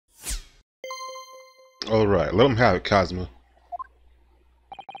Alright, let him have it, Kazuma.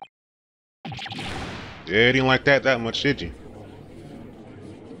 Yeah, you didn't like that much, did you?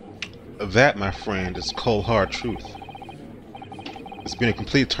 That, my friend, is cold hard truth. It's been a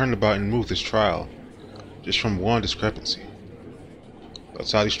complete turnabout and move this trial, just from one discrepancy.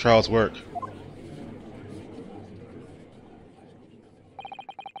 That's how these trials work.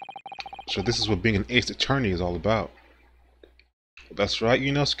 So this is what being an ace attorney is all about. That's right,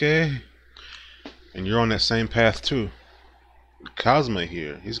 Yunosuke. And you're on that same path too. Kazuma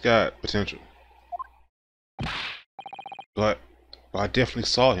here, he's got potential. But I definitely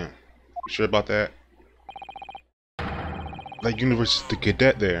saw him. You sure about that? That university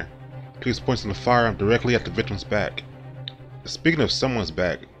cadet there. He was pointing the firearm directly at the victim's back. Speaking of someone's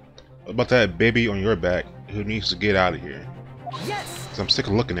back, what about that baby on your back who needs to get out of here? Yes! 'Cause I'm sick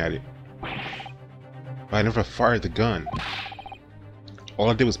of looking at it. But I never fired the gun. All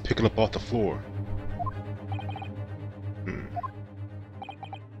I did was pick it up off the floor.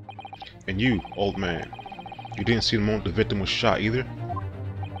 And you, old man, you didn't see the moment the victim was shot either?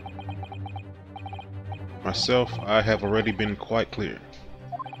 Myself, I have already been quite clear.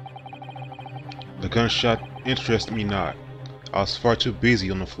 The gunshot interested me not. I was far too busy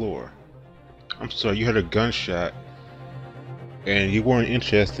on the floor. I'm sorry, you heard a gunshot and you weren't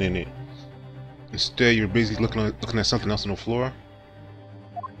interested in it. Instead, you were busy looking at something else on the floor?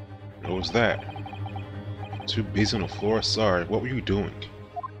 What was that? Too busy on the floor? Sorry, what were you doing?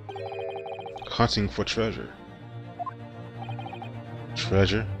 Hunting for treasure.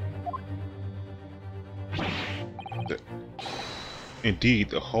 Treasure? Indeed,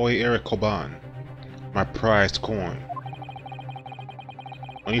 the Holy Eric Koban, my prized coin.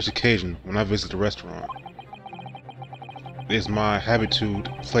 On each occasion, when I visit the restaurant, it is my habitude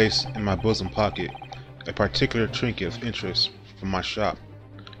to place in my bosom pocket a particular trinket of interest from my shop,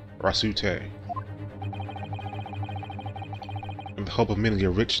 Rasute, in the hope of meeting a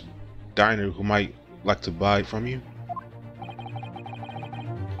rich diner who might like to buy it from you.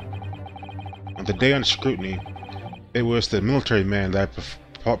 On the day under scrutiny, it was the military man that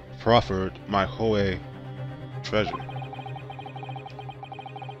proffered my Hoei treasure.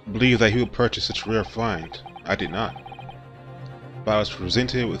 Believed that he would purchase such a rare find. I did not. But I was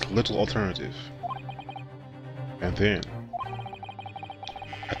presented with little alternative. And then,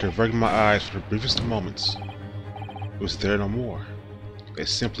 after averting my eyes for the briefest of moments, it was there no more. It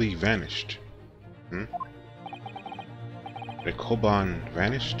simply vanished. The Koban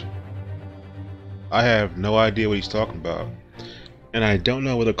vanished? I have no idea what he's talking about. And I don't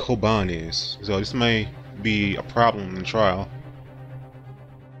know what a Koban is, so this may be a problem in the trial.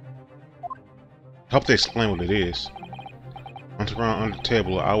 I hope they explain what it is. Hunting around under the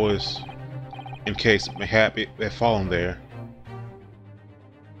table, I was, in case mayhap it had fallen there.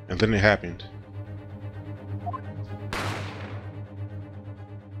 And then it happened.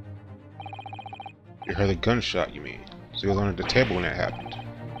 You heard a gunshot, you mean? So you was under the table when that happened.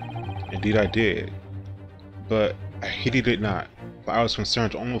 Indeed I did. But I heeded it not, for I was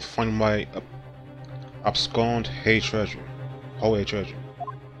concerned only with finding my absconded Hoei treasure.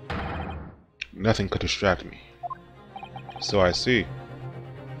 Nothing could distract me. So I see.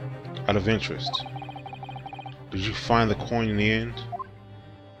 Out of interest, did you find the coin in the end?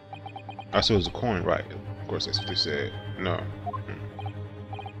 I said it was a coin, right? Of course that's what they said. No.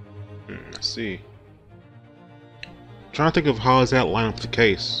 I see. Trying to think of how does that line up with the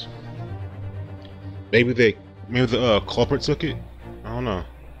case. Maybe the culprit took it? I don't know.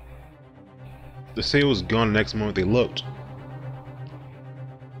 They say it was gone the next moment they looked.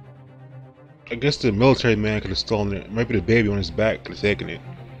 I guess the military man could have stolen it. Maybe the baby on his back could have taken it.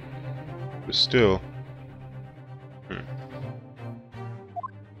 But still.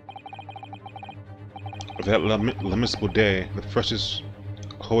 Of that lamentable day, the precious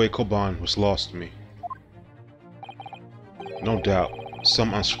Hoei Koban was lost to me. No doubt,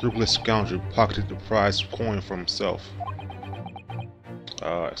 some unscrupulous scoundrel pocketed the prized coin for himself.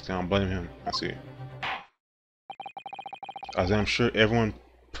 I don't blame him. I see. As I'm sure everyone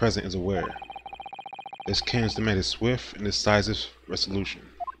present is aware, this case demanded swift and decisive resolution.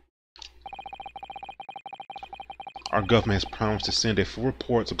 Our government has promised to send a full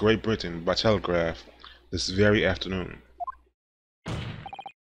report to Great Britain by telegraph this very afternoon.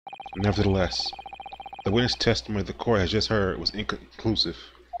 Nevertheless, the witness testimony the court has just heard was inconclusive.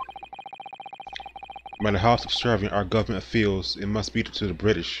 No matter how subservient our government feels it must be to the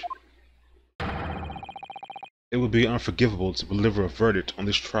British, it would be unforgivable to deliver a verdict on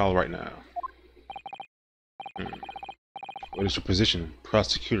this trial right now. What is your position,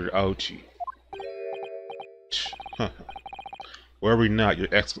 Prosecutor Aochi? Worry not, Your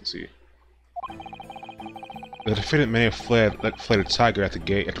Excellency. The defendant may have fled a tiger at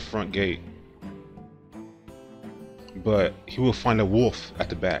the front gate, but he will find a wolf at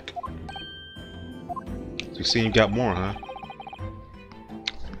the back. So you see, you got more, huh?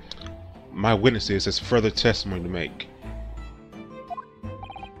 My witnesses has further testimony to make.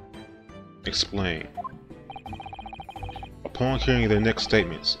 Explain. Upon hearing their next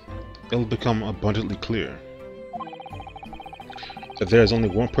statements, it will become abundantly clear that there is only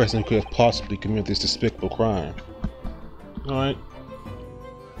one person who could have possibly committed this despicable crime. Alright.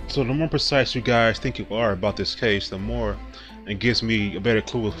 So the more precise you guys think you are about this case, the more it gives me a better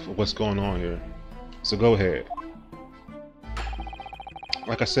clue of what's going on here. So go ahead.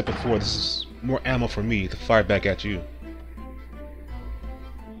 Like I said before, this is more ammo for me to fire back at you.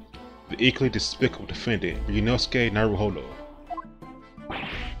 The equally despicable defendant, Ryunosuke Naruhodo.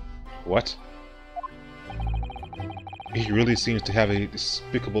 What? He really seems to have a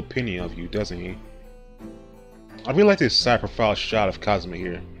despicable opinion of you, doesn't he? I really like this side profile shot of Kazuma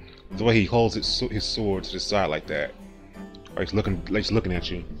here. The way he holds his sword to the side like that. Or he's looking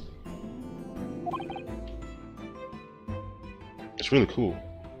at you. It's really cool.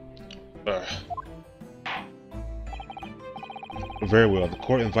 Very well, the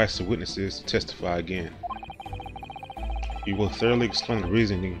court invites the witnesses to testify again. You will thoroughly explain the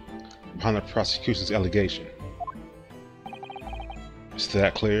reasoning behind the prosecution's allegation. Is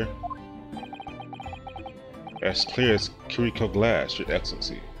that clear? As clear as Kiriko glass, Your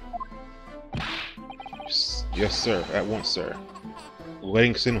Excellency. Yes, sir. At once, sir.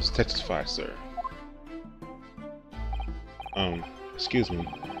 Waiting signals to testify, sir. Excuse me,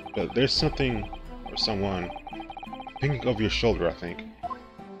 but there's something or someone pinging over your shoulder, I think.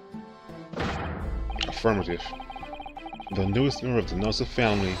 Affirmative. The newest member of the Nosa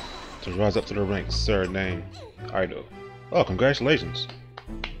family to rise up to the ranks, sir, named Ido. Oh, congratulations.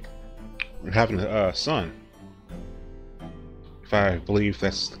 On having a son. If I believe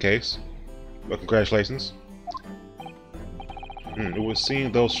that's the case. Well, congratulations. It would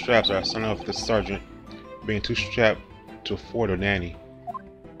seem those straps are a sign of the sergeant being too strapped to afford a nanny.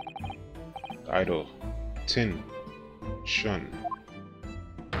 Idol. Tin. Shun.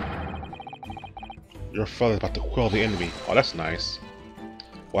 Your father's about to quell the enemy. Oh, that's nice.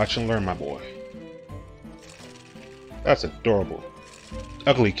 Watch and learn, my boy. That's adorable.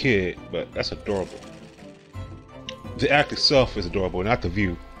 Ugly kid, but that's adorable. The act itself is adorable, not the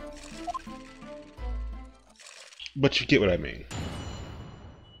view. But you get what I mean.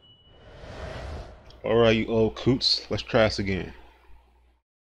 Alright, you old coots, let's try this again.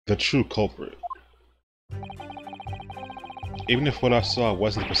 The true culprit. Even if what I saw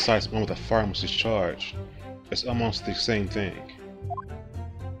wasn't the precise moment the firearm was discharged, it's almost the same thing.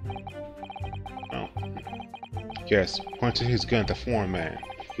 Oh. Yes, pointing his gun at the foreign man,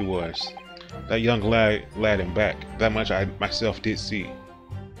 he was. That young lad in back, that much I myself did see.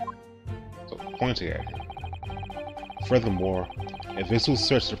 So, pointing at him. Furthermore, a visual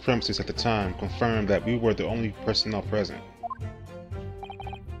search of the premises at the time confirmed that we were the only personnel present.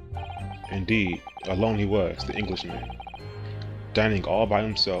 Indeed, alone he was, the Englishman, dining all by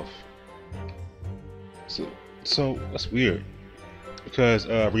himself. So that's weird, because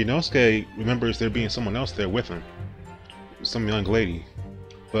Ryunosuke remembers there being someone else there with him, some young lady,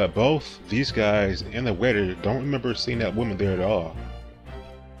 but both these guys and the waiter don't remember seeing that woman there at all.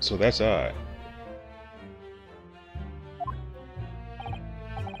 So that's odd.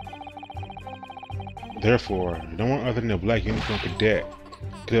 Therefore, no one other than a black uniform cadet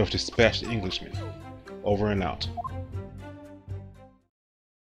could have dispatched the Englishman. Over and out.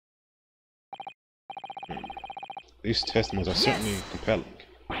 These testimonies are certainly compelling.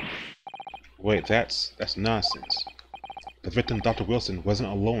 Wait, that's nonsense. The victim, Dr. Wilson, wasn't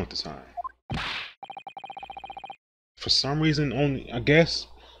alone at the time. For some reason, I guess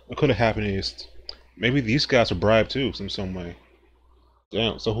what could have happened is maybe these guys were bribed too, in some way.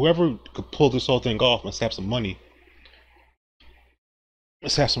 Damn, so whoever could pull this whole thing off must have some money.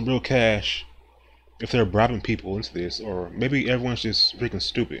 Must have some real cash if they're bribing people into this, or maybe everyone's just freaking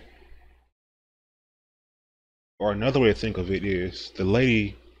stupid. Or another way to think of it is the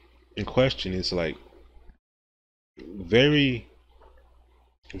lady in question is like very,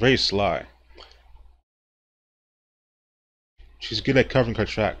 very sly. She's good at covering her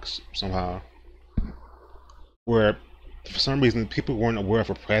tracks somehow. Where for some reason people weren't aware of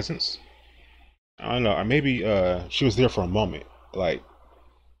her presence. I don't know, or maybe she was there for a moment. Like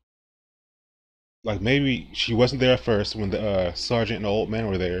maybe she wasn't there at first when the sergeant and the old man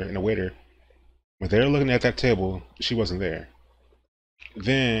were there and the waiter. When they were looking at that table, she wasn't there.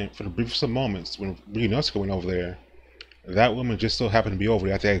 Then, for the briefest of moments, when Ryunosuke went over there, that woman just so happened to be over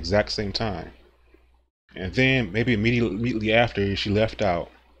there at the exact same time. And then maybe immediately after she left out.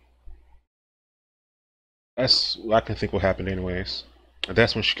 That's what I can think what happened anyways. And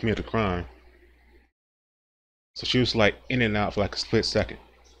that's when she committed a crime. So she was like in and out for like a split second.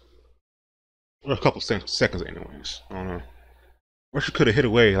 Or a couple seconds anyways. I don't know. Or she could have hid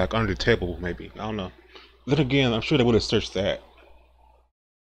away like under the table maybe. I don't know. Then again, I'm sure they would have searched that.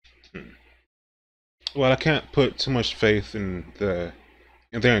 Well, I can't put too much faith in their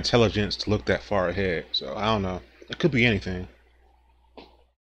intelligence to look that far ahead. So I don't know. It could be anything.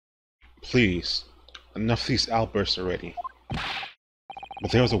 Please, enough of these outbursts already.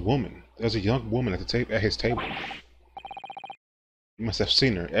 But there was a woman. There was a young woman at his table. You must have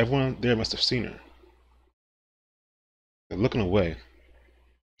seen her. Everyone there must have seen her. They're looking away.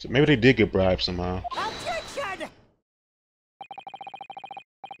 So maybe they did get bribed somehow. Objection!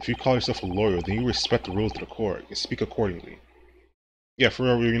 If you call yourself a lawyer, then you respect the rules of the court and speak accordingly. Yeah, for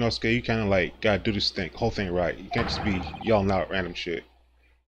real, you know, Skate, you kind of like gotta do this whole thing right. You can't just be yelling out random shit.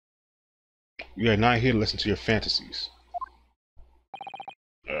 We are not here to listen to your fantasies.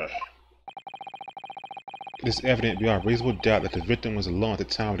 It is evident beyond reasonable doubt that the victim was alone at the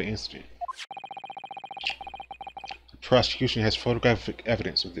time of the incident. The prosecution has photographic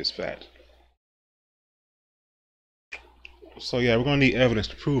evidence of this fact. So yeah, we're gonna need evidence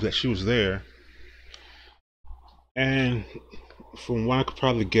to prove that she was there. And from what I could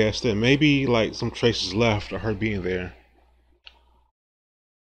probably guess, that maybe like some traces left of her being there.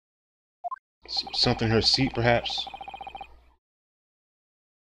 Something in her seat, perhaps.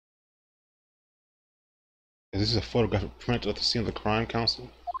 Is this a photographic print of the scene of the crime, counsel?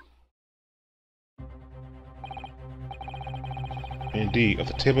 Indeed, of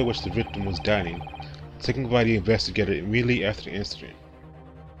the table at which the victim was dining, taken by the investigator immediately after the incident.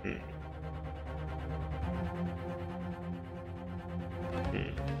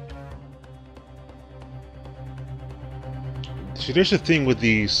 See, there's a thing with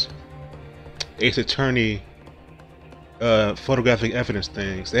these Ace Attorney photographic evidence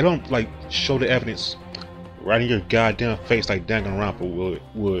things. They don't like show the evidence right in your goddamn face like Danganronpa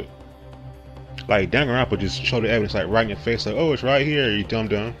would. Like Danganronpa just show the evidence like right in your face, like, oh, it's right here, you dumb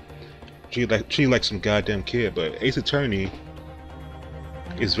dumb. She like some goddamn kid. But Ace Attorney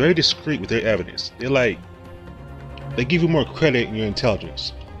is very discreet with their evidence. They give you more credit in your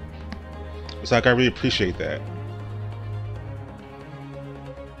intelligence. It's like I really appreciate that.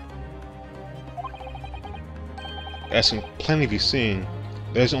 As can plainly be seen,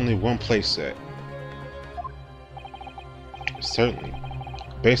 there's only one place set. Certainly,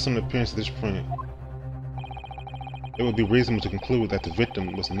 based on the appearance of this print, it would be reasonable to conclude that the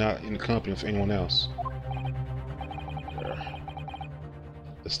victim was not in the company of anyone else.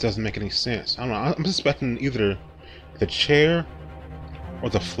 This doesn't make any sense. I don't know. I'm suspecting either the chair or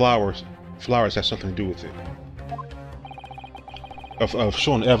the flowers have something to do with it. Of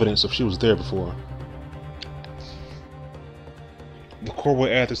showing evidence if she was there before. The court will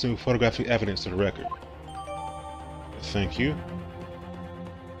add this new photographic evidence to the record. Thank you.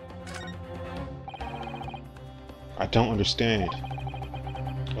 I don't understand.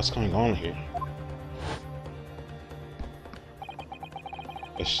 What's going on here?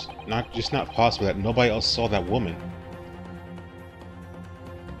 It's not possible that nobody else saw that woman.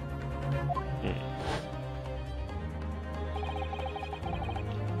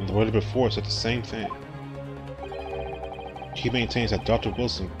 The lawyer before said the same thing. He maintains that Dr.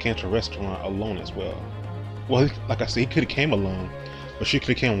 Wilson came to the restaurant alone as well. Well, like I said, he could have came alone, but she could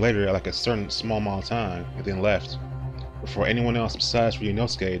have came later at like a certain small amount of time and then left before anyone else besides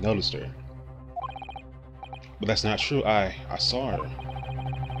Ryunosuke noticed her. But that's not true. I saw her.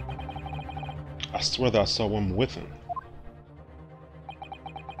 I swear that I saw a woman with him.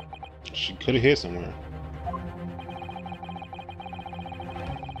 She could have hid somewhere.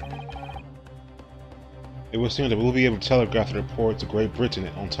 It would seem that we'll be able to telegraph the report to Great Britain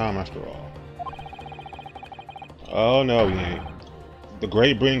on time after all. Oh no, we ain't. The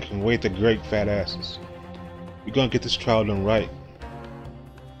Great Britain can wait their great fat asses. We're gonna get this trial done right.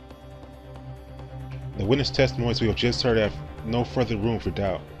 The witness testimonies we have just heard have no further room for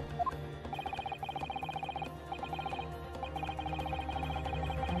doubt.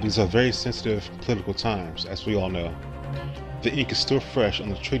 These are very sensitive political times, as we all know. The ink is still fresh on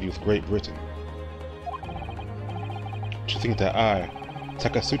the treaty with Great Britain. To think that I,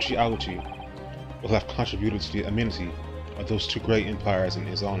 Takatsuchi Auchi, will have contributed to the amenity of those two great empires in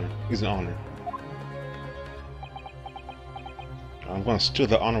his honor is an honor. I'm going to steal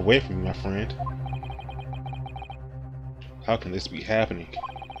the honor away from you, my friend. How can this be happening?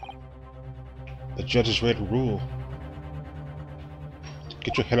 The judge is ready to rule.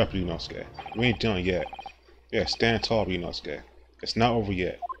 Get your head up, Ryunosuke. We ain't done yet. Yeah, stand tall, Ryunosuke. It's not over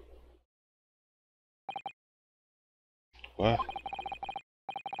yet. What?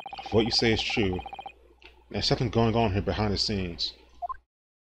 If what you say is true, there's something going on here behind the scenes.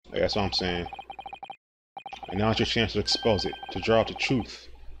 Yeah, that's what I'm saying. And now it's your chance to expose it, to draw out the truth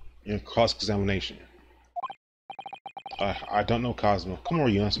in cross-examination. I don't know, Kazuma. Come on,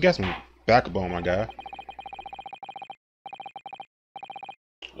 Ryunosuke. You got some backbone, my guy.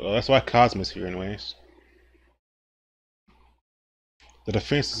 Well, that's why Kazuma's here, anyways. The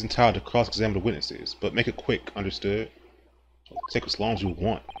defense is entitled to cross-examine the witnesses, but make it quick, understood? Take as long as you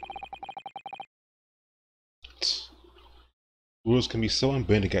want. Rules can be so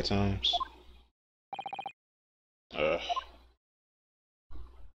unbending at times.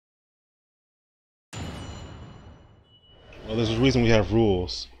 Well, there's a reason we have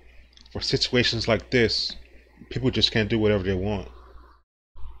rules. For situations like this, people just can't do whatever they want.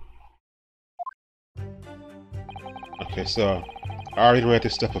 Okay, so I already read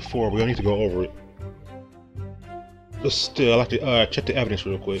this stuff before. We don't need to go over it. But still, I'd like to check the evidence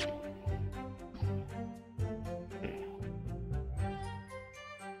real quick.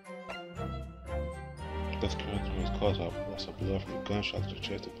 This character was caused by loss of blood from a gunshot to the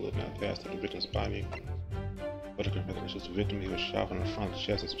chest. The bullet now passed through the victim's body. But the was the victim. He was shot from the front of the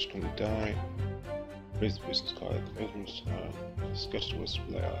chest as he died. Raised the business card. The victim's sketched was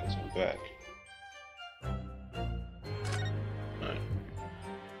laid out on his back. Alright.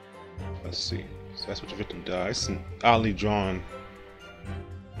 Let's see. So that's what the victim died. It's an oddly drawn.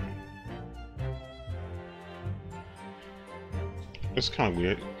 It's kind of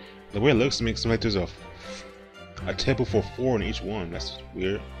weird. The way it looks makes it seem like there's a table for 4 in each one. That's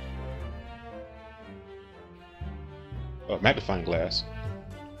weird. Magnifying glass.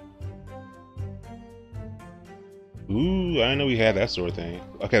 Ooh, I didn't know we had that sort of thing.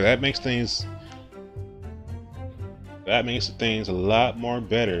 Okay, that makes things a lot more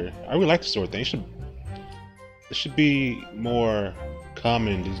better. I really like this sort of thing. It should be more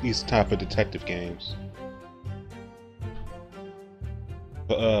common in these type of detective games.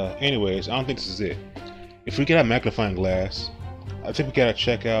 But anyways, I don't think this is it. If we get a magnifying glass, I think we gotta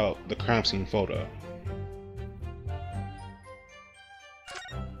check out the crime scene photo.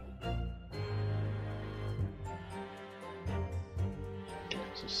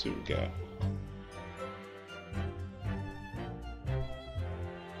 Let's see what we got.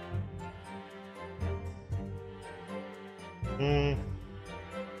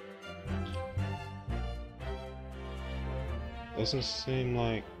 Doesn't seem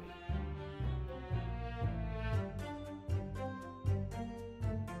like.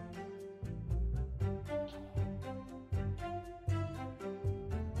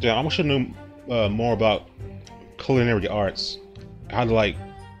 Yeah, I wish I knew more about culinary arts, how to like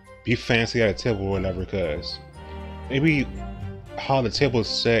be fancy at a table or whatever. Because maybe how the table is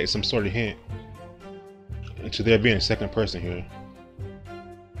set is some sort of hint into there being a second person here.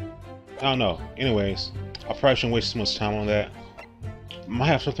 I don't know. Anyways, I probably shouldn't waste too much time on that. Might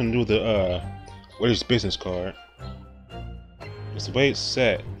have something to do with the waiter's business card. It's the way it's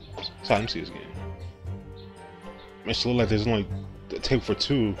set. So let me see this again. Makes it look like there's only a table for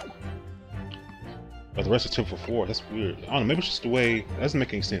 2, but the rest is table for 4. That's weird. I don't know. Maybe it's just the way. That doesn't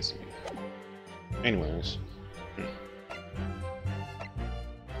make any sense to me. Anyways.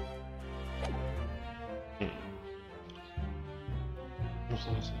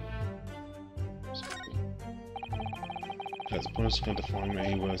 As a person to find man,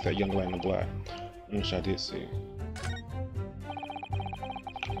 he was that young lad in the black, which I did see.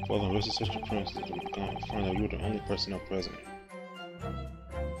 Father and Risa sister Prince did find out you were the only personnel present.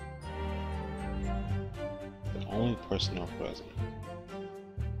 The only personnel present.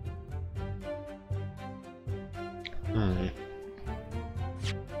 Alright.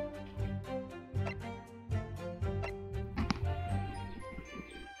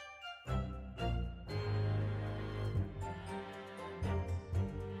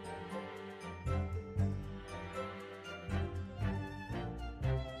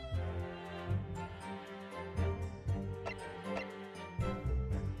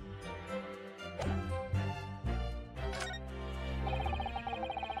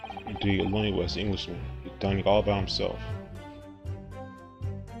 Indeed, alone was the Englishman, dining all by himself.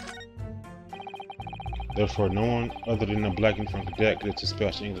 Therefore, no one other than a black uniformed cadet could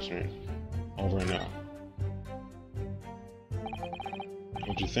dispatch the Englishman. Over and out.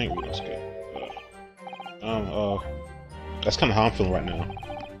 What do you think, Ryunosuke? That's kind of how I'm feeling right now.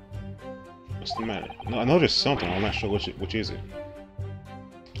 What's the matter? No, I know there's something. I'm not sure which is it.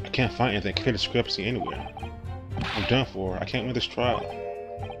 I can't find anything. Clear discrepancy anywhere. I'm done for. I can't win this trial.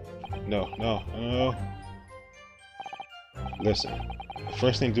 No. Listen, the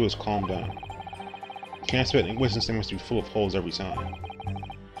first thing to do is calm down. You can't expect witness statements to be full of holes every time.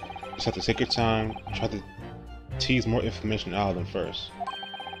 You just have to take your time, try to tease more information out of them first.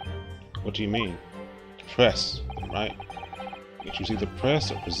 What do you mean? Press, right? You choose either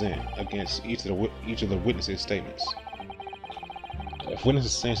press or present against each of the witnesses' statements. If witness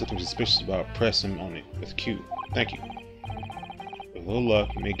is saying something suspicious about, press him on it with Q. Thank you. With a little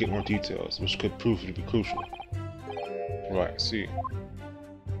luck, you may get more details, which could prove to be crucial. Right, see.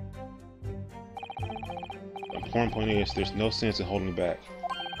 The important point is, there's no sense in holding back.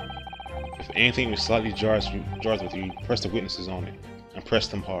 If anything slightly jars with you, press the witnesses on it, and press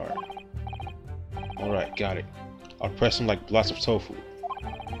them hard. Alright, got it. I'll press them like blocks of tofu.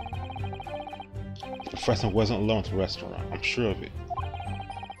 The professor wasn't alone at the restaurant, I'm sure of it.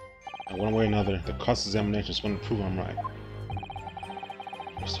 And one way or another, the cross-examination is going to prove I'm right.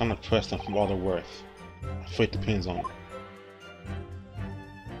 It's time to press them for all they're worth. My fate depends on it.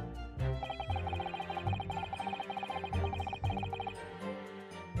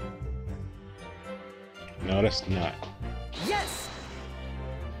 No, that's not. Yes!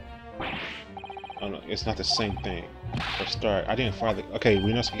 Oh no, it's not the same thing. For start, I didn't fire the... Okay,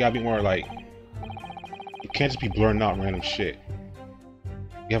 we know, so you gotta be more like... You can't just be blurring out random shit.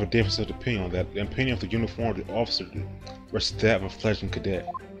 You have a difference of opinion on that. The opinion of the uniformed officer versus that of a fledgling cadet.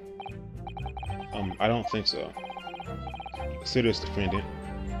 I don't think so. Consider this, defendant.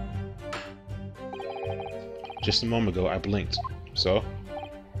 Just a moment ago, I blinked. So?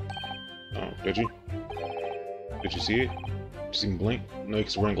 Oh, did you? Did you see it? Did you see me blink? No,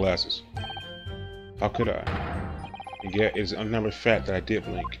 because wearing glasses. How could I? And yet, it's an undeniable fact that I did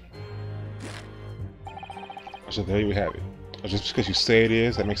blink. So there you have it. Just because you say it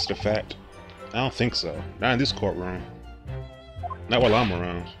is, that makes it a fact? I don't think so. Not in this courtroom. Not while I'm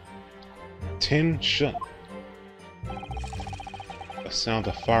around. Tension. A sound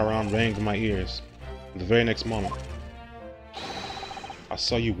of firearm rang in my ears. The very next moment, I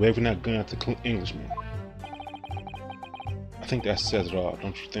saw you waving that gun at the Englishman. I think that says it all,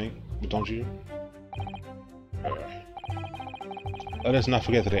 don't you think? Don't you? Let us not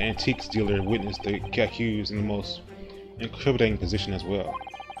forget that the antiques dealer witnessed the accused in the most incriminating position as well.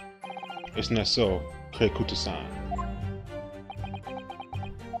 Isn't that so, Kurekuta-san?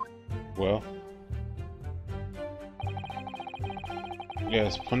 Well,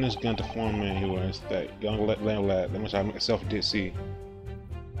 yes, pointing his gun to foreign man he was, that young lad, that much I myself did see.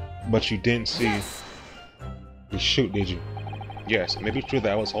 But you didn't see me shoot, did you? Yes, it may be true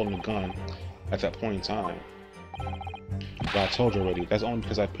that I was holding a gun at that point in time. But I told you already, that's only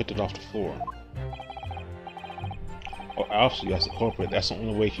because I picked it off the floor. Oh, obviously, as a corporate, that's the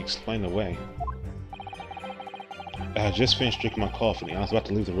only way you can explain away. I had just finished drinking my coffee and I was about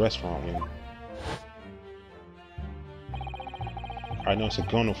to leave the restaurant when I noticed a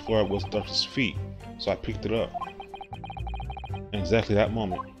gun on the floor was under his feet, so I picked it up. In exactly that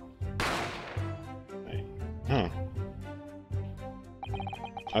moment. Huh.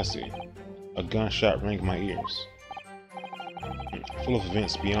 I see. A gunshot rang in my ears. Full of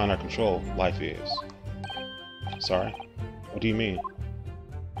events beyond our control, life is. Sorry? What do you mean?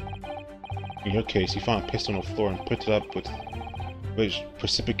 In your case, you found a pistol on the floor and picked it up which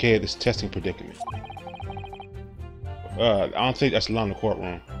precipitated this testing predicament. I don't think that's allowed in the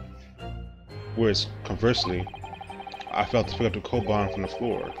courtroom. Whereas, conversely, I failed to pick up the cold bomb from the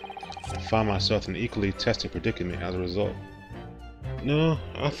floor and found myself in an equally testing predicament as a result. No,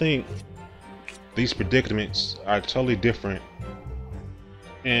 I think these predicaments are totally different,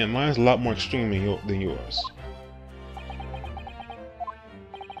 and mine's a lot more extreme than yours.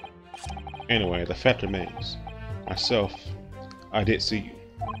 Anyway, the fact remains, myself, I did see you,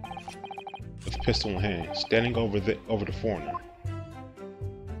 with a pistol in hand, standing over the foreigner.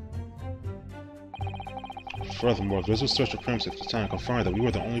 Furthermore, visual search of premises at the time confirmed that we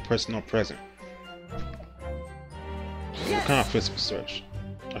were the only personnel present. What kind of physical search?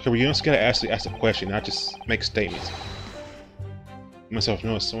 Okay, well, you don't gotta actually ask a question, not just make statements. You must have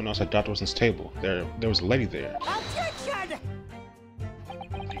noticed someone else at Dr. Wilson's table. There was a lady there. Objection!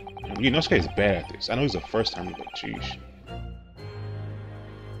 You know, this guy is bad at this. I know he's the first time, but geez.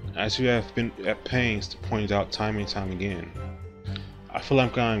 As you have been at pains to point out time and time again, I feel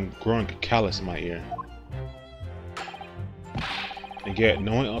like I'm growing callous in my ear. And yet,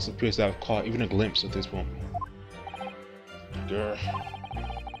 no one else appears to have caught even a glimpse of this woman. Girl.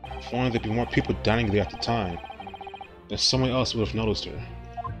 If only there'd be more people dining there at the time, then someone else would have noticed her.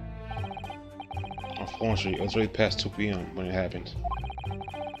 Unfortunately, it was already past 2 p.m. when it happened.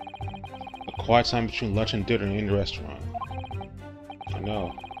 A quiet time between lunch and dinner in the restaurant. I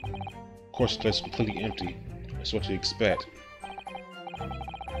know. Of course, the place is completely empty. That's what you expect.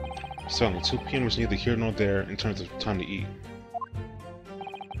 Suddenly, 2 p.m. was neither here nor there in terms of time to eat.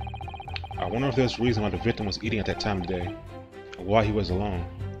 I wonder if there's a reason why the victim was eating at that time of day, and why he was alone.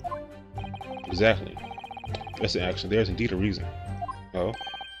 Exactly. Yes, actually, there's indeed a reason. Oh?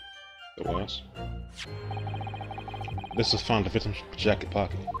 There was? This was found in the victim's jacket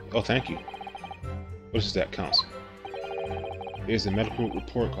pocket. Oh, thank you. What is that, Counsel? It is a medical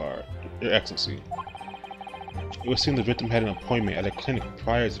report card, Your Excellency. It would seem the victim had an appointment at a clinic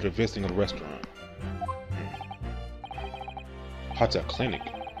prior to the visiting of the restaurant. Hot clinic?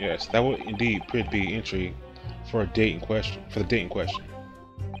 Yes, that would indeed appear to be entry for a date in question. For the date in question.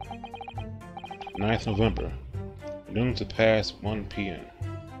 9th November, noon to past 1 p.m.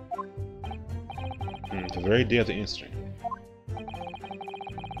 The very day of the incident.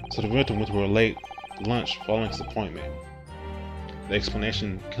 So the victim went to a late lunch following his appointment. The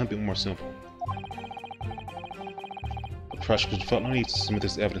explanation can't be more simple. The prosecutor felt no need to submit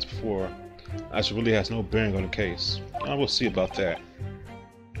this evidence before, as it really has no bearing on the case. I will see about that.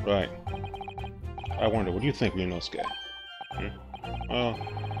 Right. I wonder, what do you think, Ryunosuke? Well,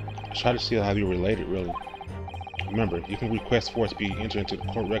 try to see how you're related, really. Remember, you can request for it to be entered into the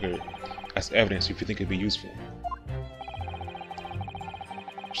court record as evidence if you think it'd be useful.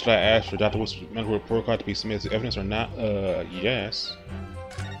 Should I ask for Dr. Wilson's medical report card to be submitted as evidence or not? Yes.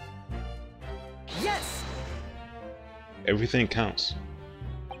 Yes! Everything counts.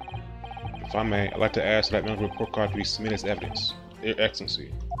 If I may, I'd like to ask for that medical report card to be submitted as evidence. Your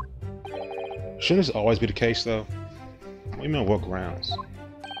Excellency. Shouldn't this always be the case, though? What do you mean on what grounds?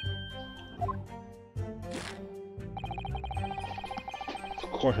 The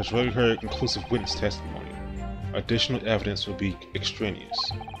court has already heard conclusive witness testimony. Additional evidence will be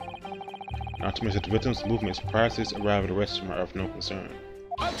extraneous. Not to mention the victim's movements prior to his arrival at the restaurant are of no concern.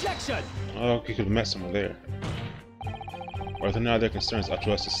 Objection! Oh, he could have met someone there. Whether or not their concerns are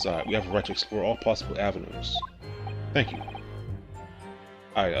to us to decide, we have a right to explore all possible avenues. Thank you.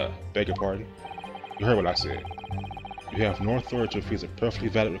 I, beg your pardon. You heard what I said. You have no authority to refuse a perfectly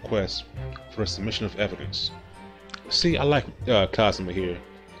valid request for the submission of evidence. See, I like Kazuma here.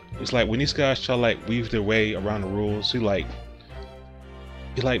 It's like when these guys try to like weave their way around the rules, he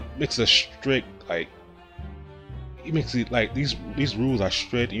makes a strict he makes it like these rules are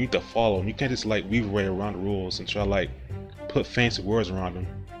strict and you need to follow them. You can't just like weave your way around the rules and try to like put fancy words around them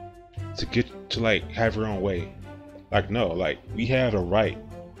to get to like have your own way. Like no, like we have a right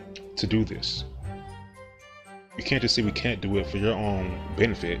to do this. You can't just say we can't do it for your own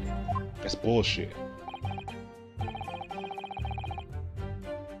benefit. That's bullshit.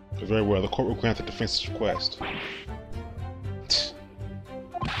 Very well, the court will grant the defense's request.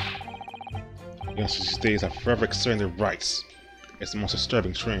 Youngsters these days are forever exerting their rights. It's the most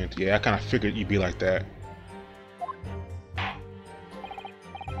disturbing trend. Yeah, I kind of figured you'd be like that.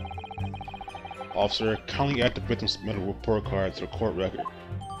 Officer, kindly add the victim's medical report card to the court record.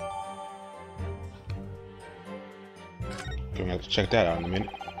 Gonna have to check that out in a minute.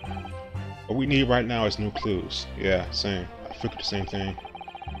 What we need right now is new clues. Yeah, same. I figured the same thing.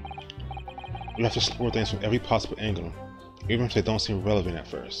 We have to explore things from every possible angle, even if they don't seem relevant at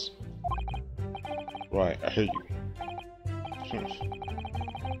first. Right, I hear you.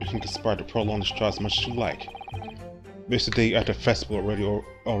 You can conspire to prolong this trial as much as you like. There's a day at the festival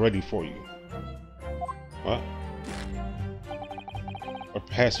already for you. What? Or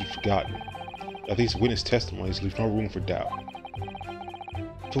perhaps you've forgotten that these witness testimonies leave no room for doubt.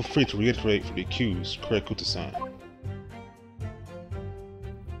 Feel free to reiterate for the accused, Kurekuta-san.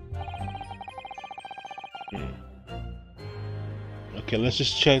 Okay, let's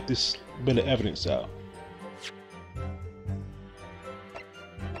just check this bit of evidence out.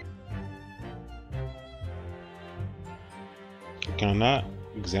 Can I not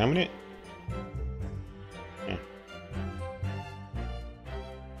examine it?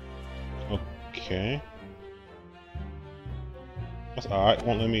 Okay. That's alright,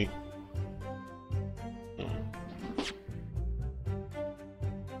 won't let me.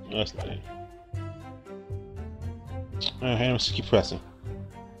 That's not it. Alright, let's keep pressing.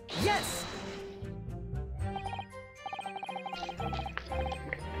 Yes!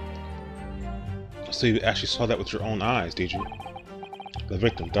 So you actually saw that with your own eyes, did you? The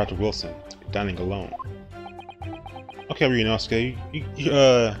victim, Dr. Wilson, dining alone. Okay, Ryunosuke,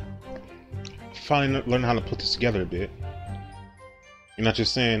 you finally learn how to put this together a bit. You're not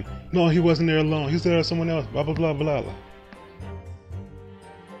just saying, no, he wasn't there alone, he's there with someone else, blah blah blah blah blah.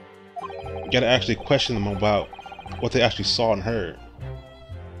 You gotta actually question them about what they actually saw and heard.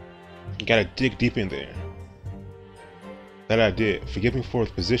 You gotta dig deep in there. That I did. Forgive me for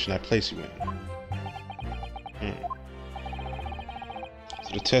the position I placed you in.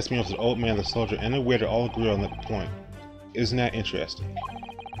 So the testimony of the old man, the soldier, and the waiter all agree on that point. Isn't that interesting?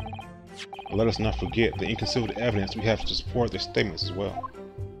 And let us not forget the inconceivable evidence we have to support their statements as well.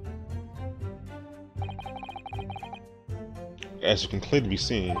 As you can clearly be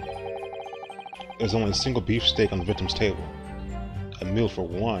seen, there's only a single beef steak on the victim's table. A meal for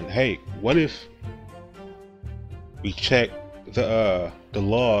one. Hey, what if we check the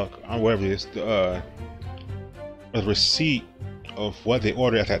log, or whatever it is, the receipt of what they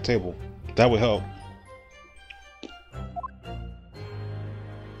ordered at that table? That would help.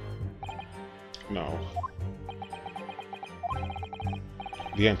 No.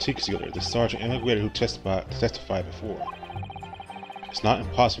 The antique dealer, the sergeant and the waiter who testified before. It's not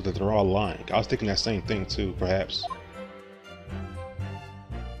impossible that they're all lying. I was thinking that same thing too, perhaps.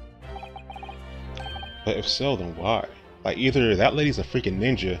 But if so, then why? Like, either that lady's a freaking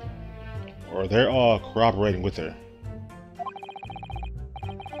ninja, or they're all corroborating with her.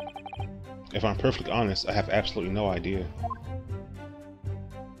 If I'm perfectly honest, I have absolutely no idea.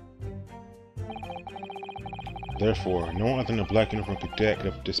 Therefore, no one other than a black uniform cadet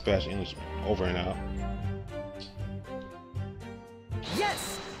could have dispatched an Englishman. Over and out.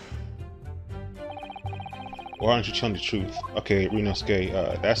 Yes! Why aren't you telling the truth? Okay,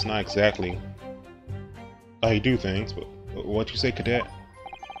 Rinosuke, that's not exactly how you do things, but what'd you say, cadet?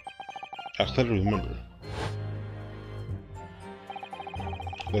 I clearly remember.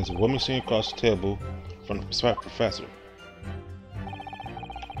 There's a woman sitting across the table from the professor.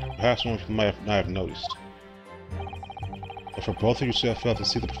 Perhaps one of you might not have noticed. But for both of you to have failed to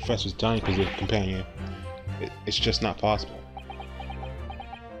see the professor's dining companion, it's just not possible.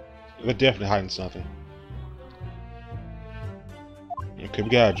 They're definitely hiding something. Okay, we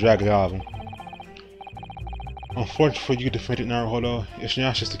gotta drag it out of him. Unfortunately for you, defendant Naruhodo, it's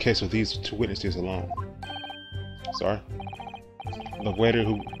not just a case of these two witnesses alone. Sorry? The waiter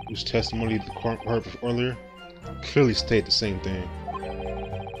whose testimony the court heard earlier clearly stated the same thing.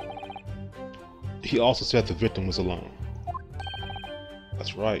 He also said the victim was alone.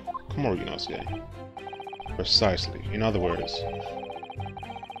 That's right. Come on, Rinosuke. Precisely. In other words,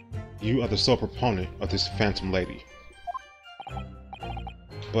 you are the sole proponent of this phantom lady.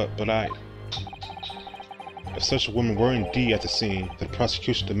 But if such a woman were indeed at the scene, the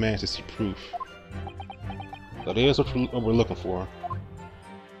prosecution demands to see proof. That is what we're looking for.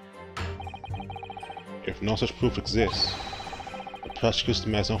 If no such proof exists, the prosecution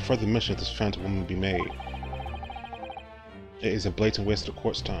demands no further mention of this phantom woman be made. It is a blatant waste of the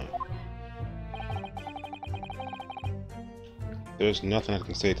court's time. There's nothing I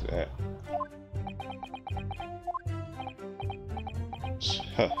can say to that.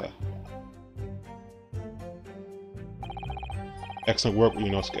 Excellent work,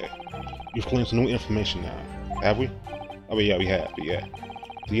 Rinosuke. You've gleaned some new information now, have we? Oh, yeah, we have, but yeah.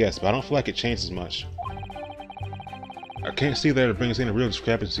 Yes, but I don't feel like it changes much. I can't see that it brings any real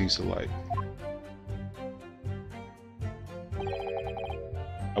discrepancies to light.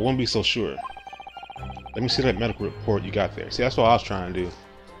 I won't be so sure. Let me see that medical report you got there. See, that's what I was trying to do.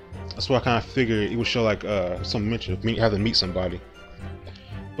 That's why I kind of figured it would show like some mention of me having to meet somebody.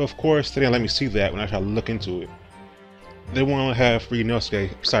 But of course, they didn't let me see that when I tried to look into it. They want to have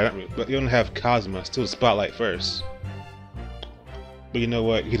Rinosuke, sorry, but they want to have Kazuma steal the spotlight first. But you know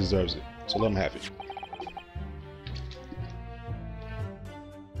what? He deserves it, so let him have it.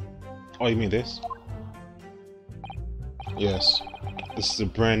 Oh, you mean this? Yes. This is a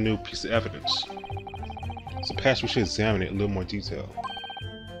brand new piece of evidence. So perhaps we should examine it in a little more detail.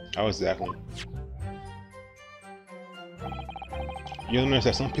 How exactly? You'll notice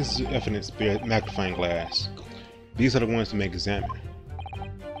that some pieces of evidence bear a magnifying glass. These are the ones to make examined.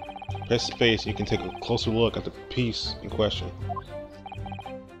 Press space and you can take a closer look at the piece in question.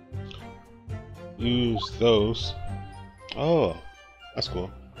 Use those. Oh, that's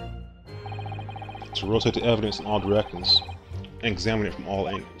cool. To rotate the evidence in all directions and examine it from all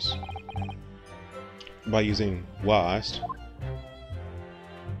angles. By using WASD,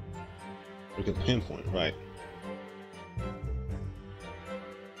 we can pinpoint, right?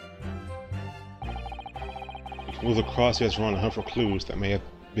 We can move the crosshairs around and hunt for clues that may have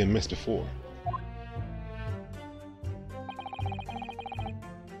been missed before.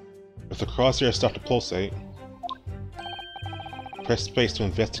 If the crosshairs start to pulsate, press space to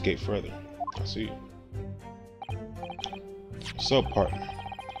investigate further. I see. So, partner,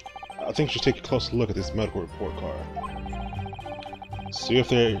 I think you should take a closer look at this medical report card. See if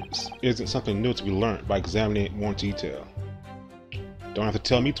there isn't something new to be learned by examining it more in detail. Don't have to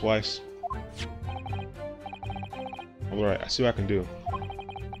tell me twice. Alright, I see what I can do.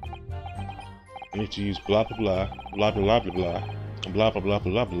 I need to use blah blah blah, blah blah blah blah blah, and blah blah blah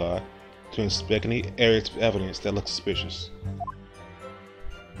blah blah to inspect any areas of evidence that look suspicious.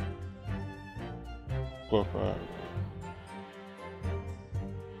 4, 5.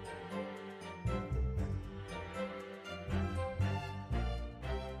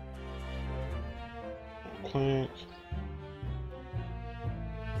 Clank.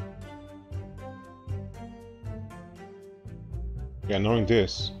 Yeah, knowing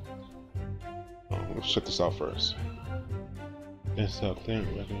this, let's check this out first. It's up there,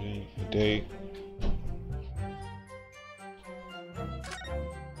 recommending the date.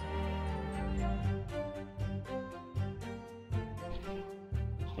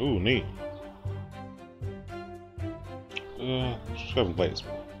 Ooh, neat. 7 plates.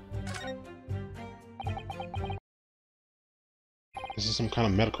 This is some kind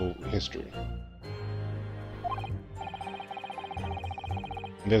of medical history.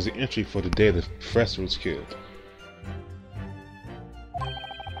 And there's an entry for the day the professor was killed.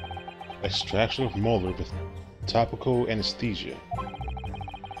 Extraction of molar with topical anesthesia.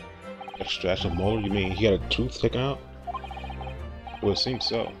 Extraction of molar? You mean he had a tooth taken out? Well, it seems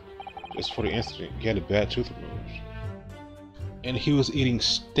so. Just for the incident, he had a bad tooth removed. And he was eating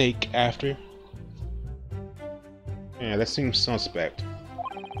steak after? Yeah, that seems suspect.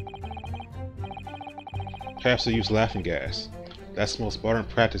 Perhaps they use laughing gas. That's the most modern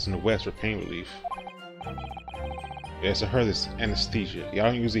practice in the West for pain relief. Yes, I heard this anesthesia. Y'all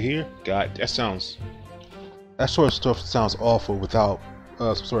don't use it here? God, that sort of stuff sounds awful without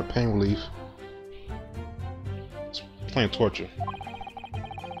some sort of pain relief. It's plain torture.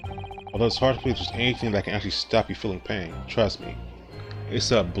 Although it's hard to believe there's anything that can actually stop you feeling pain. Trust me.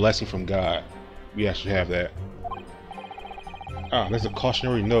 It's a blessing from God. We actually have that. Ah, there's a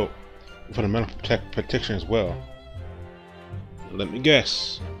cautionary note for the medical protection as well. Let me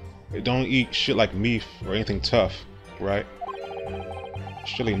guess. They don't eat shit like meat or anything tough, right?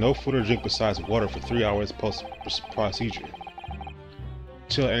 Surely no food or drink besides water for 3 hours post-procedure.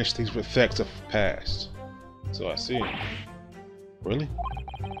 Till anesthesia effects have passed. So I see. Really?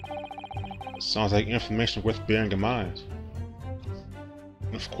 Sounds like information worth bearing in mind.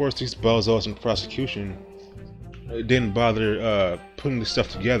 And of course, these bozos in prosecution didn't bother putting this stuff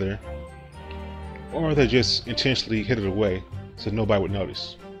together, or they just intentionally hid it away so nobody would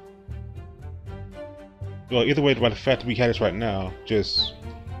notice. Well, either way, by the fact that we had this right now just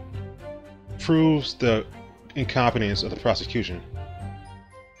proves the incompetence of the prosecution.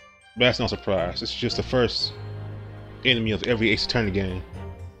 But that's no surprise. It's just the first enemy of every Ace Attorney game.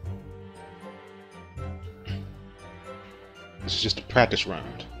 This is just a practice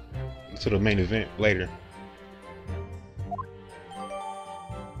round until the main event later.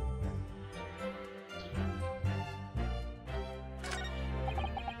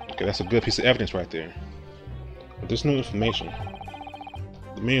 Okay, that's a good piece of evidence right there. But there's new information.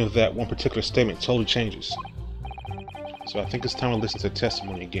 The meaning of that one particular statement totally changes. So I think it's time to listen to the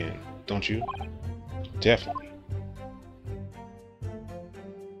testimony again, don't you? Definitely.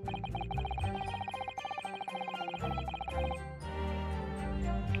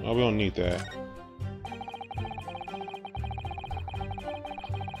 Oh, we don't need that.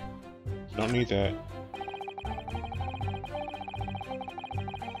 Don't need that.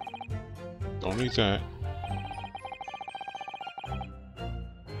 Don't need that.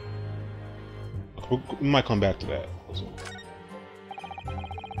 We might come back to that.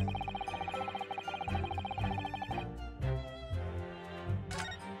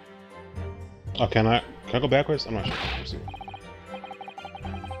 Oh, can I go backwards? I'm not sure. Let's see.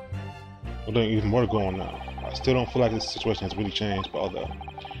 Well, there's even more to go on now. I still don't feel like this situation has really changed, but although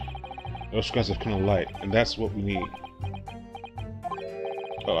those screens have come to light, and that's what we need.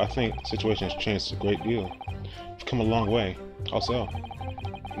 Oh, I think the situation has changed a great deal. We've come a long way, also,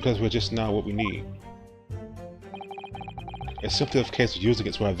 because we're just now what we need. It's simply a case of using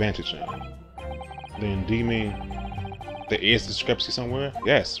it to our advantage now. Then, do you mean there is a discrepancy somewhere?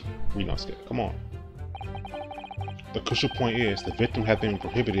 Yes, we don't skip. Come on. The crucial point is the victim had been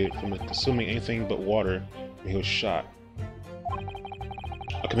prohibited from consuming anything but water when he was shot.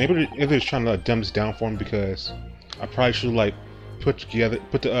 Okay, maybe they're trying to dumb this down for me because I probably should like put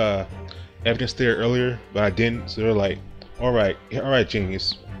the evidence there earlier, but I didn't. So they're like, all right,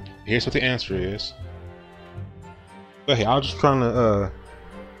 genius. Here's what the answer is. But hey, I was just trying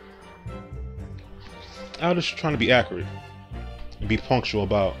to be accurate and be punctual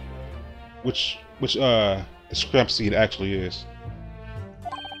about which discrepancy it actually is.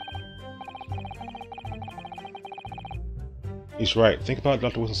 He's right. Think about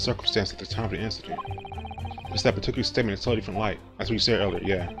Dr. Wilson's circumstance at the time of the incident. It's that particular statement in a totally different light. That's what you said earlier,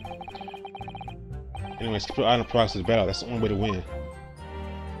 yeah. Anyways, keep your eye on the process of the battle. That's the only way to win.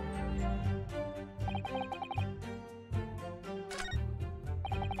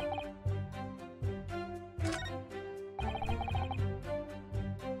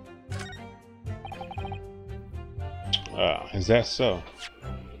 Is that so?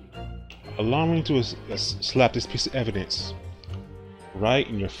 Allow me to slap this piece of evidence right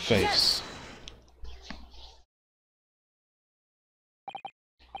in your face.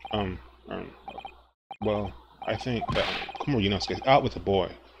 Well, I think that... Come on, Yunosuke, out with the boy.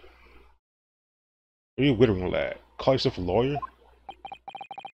 What are you whittering, lad? Call yourself a lawyer?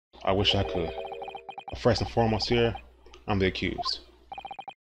 I wish I could. But first and foremost here, I'm the accused.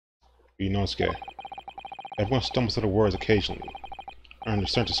 Yunosuke. Everyone stumbles to the words occasionally. Under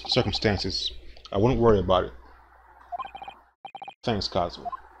certain circumstances, I wouldn't worry about it. Thanks, Kazuma.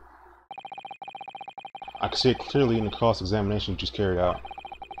 I could see it clearly in the cross-examination you just carried out.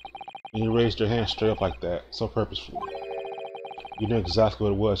 And you raised your hand straight up like that, so purposefully. You knew exactly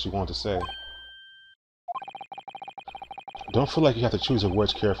what it was you wanted to say. Don't feel like you have to choose your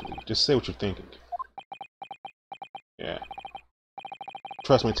words carefully. Just say what you're thinking. Yeah.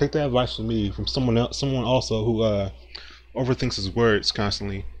 Trust me, take that advice from me, from someone else, someone also who overthinks his words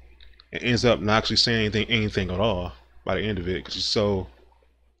constantly and ends up not actually saying anything at all by the end of it because he's so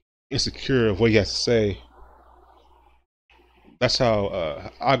insecure of what he has to say. That's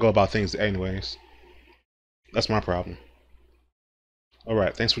how I go about things anyways. That's my problem.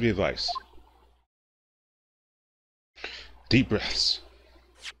 Alright, thanks for the advice. Deep breaths.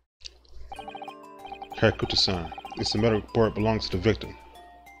 Karakuta-san, this medical report belongs to the victim.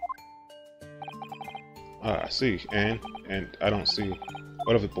 I see, and I don't see.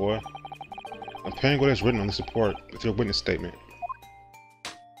 What of it, boy? I'm paying what is written on this report with your witness statement.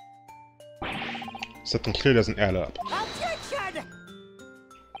 Something clear doesn't add up. Objection!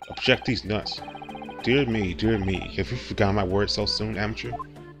 Object these nuts. Dear me, have you forgotten my words so soon, amateur?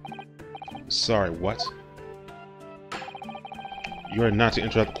 Sorry, what? You are not to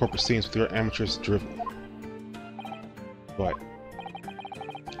interrupt the court proceedings with your amateur's drivel. But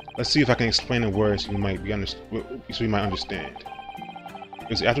let's see if I can explain in words so you might understand. It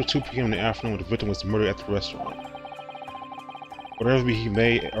was after 2 p.m. in the afternoon when the victim was murdered at the restaurant. Whatever he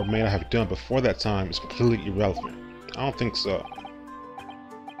may or may not have done before that time is completely irrelevant. I don't think so.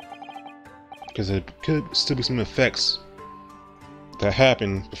 Because there could still be some effects that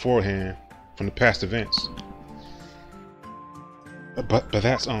happened beforehand from the past events. But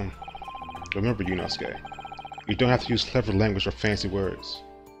that's, remember, Yunosuke, you don't have to use clever language or fancy words.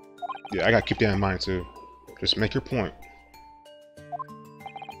 Yeah, I gotta keep that in mind too. Just make your point.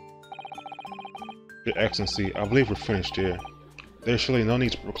 Your Excellency, I believe we're finished here. There's surely no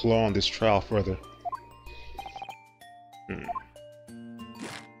need to prolong this trial further.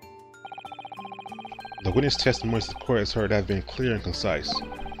 The witness testimonies the court has heard have been clear and concise.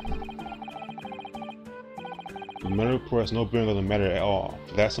 The murder report has no bearing on the matter at all,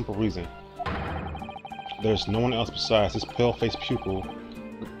 for that simple reason. There's no one else besides this pale-faced pupil.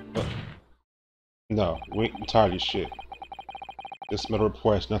 No, we're tired of your shit. This murder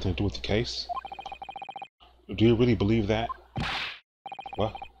report has nothing to do with the case. Do you really believe that?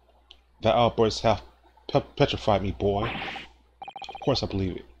 What? That outburst half petrified me, boy. Of course I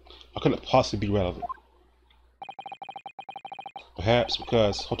believe it. How could it possibly be relevant? Perhaps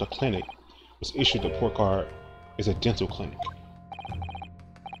because Hotel Clinic was issued the report card is a dental clinic.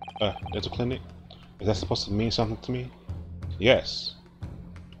 Dental clinic? Is that supposed to mean something to me? Yes.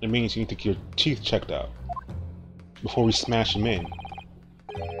 It means you need to get your teeth checked out before we smash them in.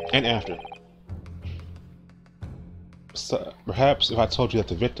 And after. So, perhaps if I told you that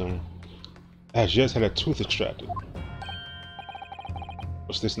the victim has just had a tooth extracted.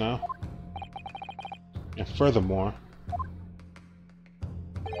 What's this now? And furthermore,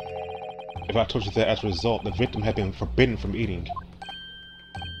 if I told you that as a result the victim had been forbidden from eating.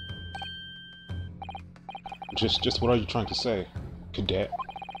 Just what are you trying to say, cadet?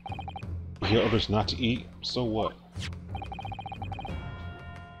 You hear orders not to eat, so what?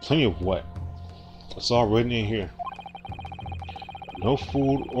 Plenty of what? It's all written in here. No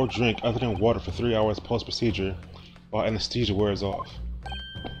food or drink other than water for 3 hours post-procedure while anesthesia wears off.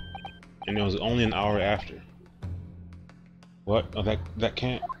 And it was only an hour after. What? Oh, that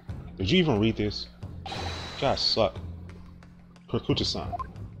can't... Did you even read this? God suck. Karakuta-san.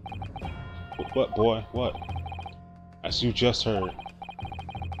 What, boy? What? As you just heard,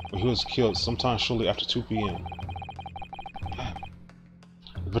 he was killed sometime shortly after 2 p.m.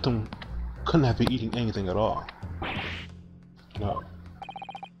 The victim couldn't have been eating anything at all. No.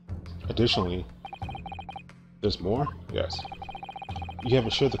 Additionally, There's more? Yes. You have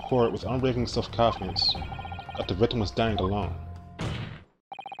assured the court with unwavering self-confidence that the victim was dying alone.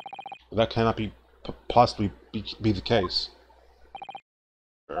 But that cannot possibly be the case.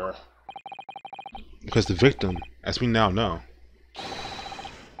 Because the victim, as we now know,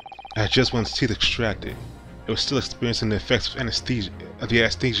 had just one's teeth extracted. It was still experiencing the effects of anesthesia, of the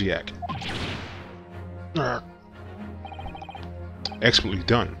anesthesiac. Expertly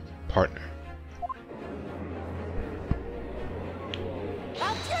done, partner.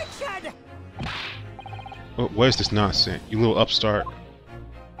 Objection! What is this nonsense, you little upstart?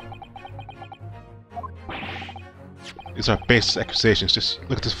 These are baseless accusations. Just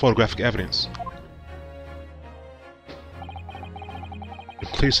look at this photographic evidence. It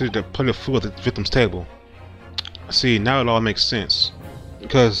clearly said that plenty of food at the victim's table. See, now it all makes sense.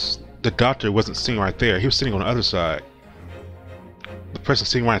 Because the doctor wasn't sitting right there, he was sitting on the other side. The person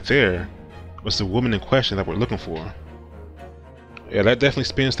sitting right there was the woman in question that we're looking for. Yeah, that definitely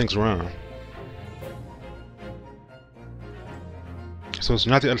spins things around. So it's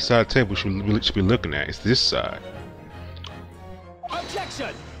not the other side of the table we should be looking at, it's this side.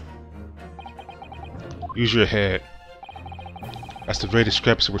 Objection! Use your head. That's the very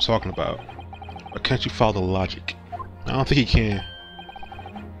discrepancy we're talking about. Or can't you follow the logic? I don't think he can.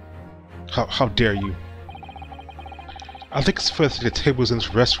 How dare you? I think it's fair to say the tables in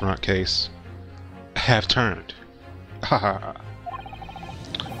this restaurant case have turned. Haha.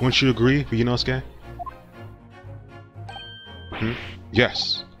 Wouldn't you agree, Ryunosuke?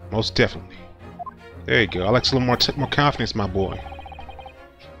 Yes, most definitely. There you go. I like a little more confidence, my boy.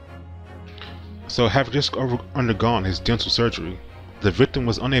 So, having just undergone his dental surgery, the victim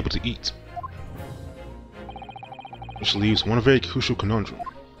was unable to eat, which leaves one very crucial conundrum.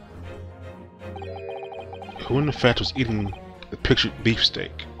 Who in fact was eating the pictured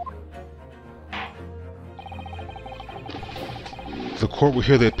beefsteak? The court will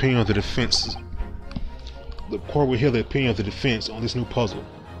hear the opinion of the defense. The court will hear the opinion of the defense on this new puzzle.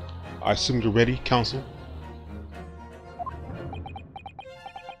 I assume you're ready, counsel?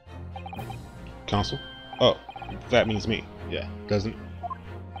 Counsel? Oh, that means me. Yeah, doesn't it?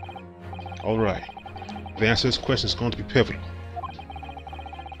 Alright. The answer to this question is going to be pivotal.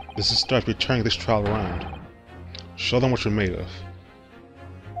 This is start returning this trial around. Show them what you're made of.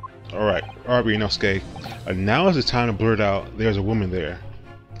 Alright, Ryunosuke. Now is the time to blurt out there's a woman there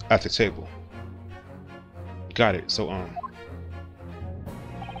at the table. Got it, so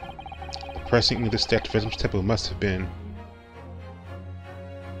the person eating this stacked vegetable table must have been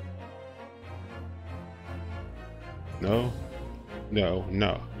No.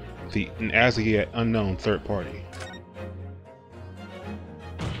 An as of yet unknown third party.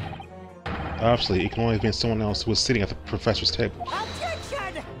 Obviously, it can only have been someone else who was sitting at the professor's table.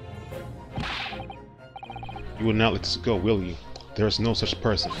 Objection! You will not let this go, will you? There is no such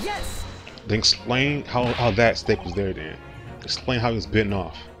person. Yes! Then explain how that steak was there then. Explain how he was bitten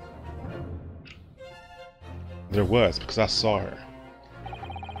off. There was, because I saw her.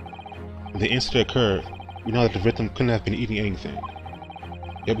 When the incident occurred, we know that the victim couldn't have been eating anything.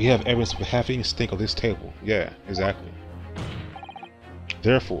 Yet we have evidence of a half-eaten steak on this table. Yeah, exactly.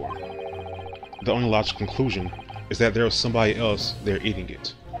 Therefore, the only logical conclusion is that there was somebody else there eating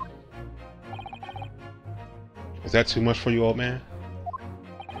it. Is that too much for you, old man?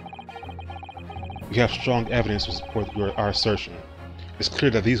 We have strong evidence to support our assertion. It's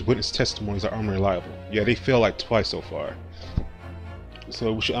clear that these witness testimonies are unreliable. Yeah, they fail like twice so far.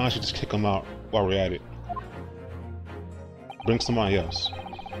 So we should honestly just kick them out while we're at it. Bring somebody else.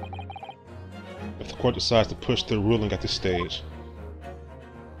 If the court decides to push their ruling at this stage.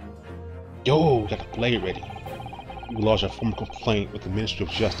 Yo, got the blade ready. We will lodge a formal complaint with the Ministry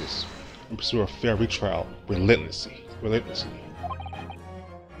of Justice and pursue a fair retrial relentlessly.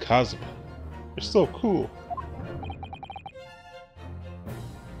 Kazuma, you're so cool.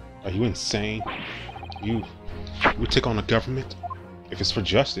 Are you insane? You would take on the government? If it's for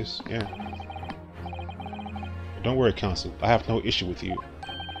justice, yeah. But don't worry, counsel. I have no issue with you.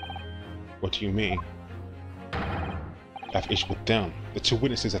 What do you mean? I have issue with them, the two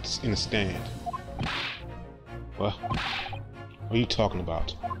witnesses in the stand. What are you talking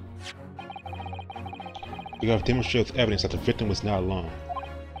about? We have demonstrated evidence that the victim was not alone.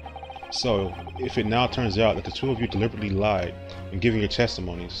 So, if it now turns out that the two of you deliberately lied in giving your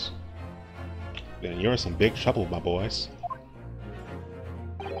testimonies, then you're in some big trouble, my boys.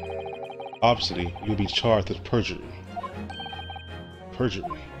 Obviously, you'll be charged with perjury. Perjury.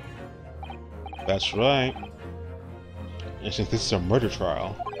 That's right. And since this is a murder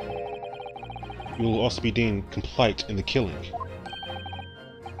trial, you will also be deemed complicit in the killing.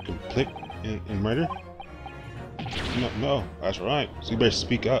 Complicit in murder? No, that's right. So you better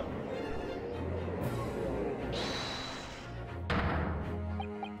speak up.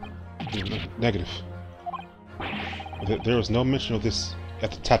 Negative. There was no mention of this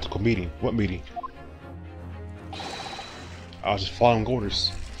at the tactical meeting. What meeting? I was just following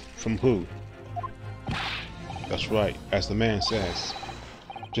orders. From who? That's right, as the man says.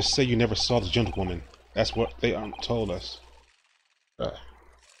 Just say you never saw the gentlewoman. That's what they told us.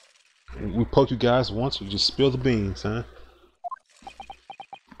 We poked you guys once, we just spilled the beans, huh?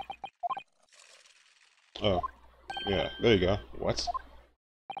 Oh, yeah, there you go. What?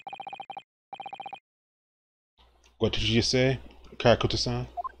 What did you just say, Karakuta-san?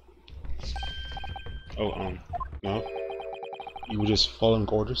 Oh, no. You were just following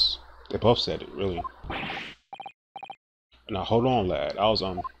orders? They both said it, really. Now, hold on, lad. I was,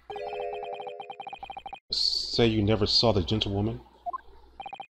 say you never saw the gentlewoman?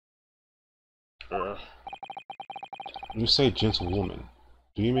 When you say gentlewoman,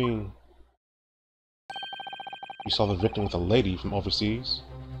 do you mean you saw the victim with a lady from overseas?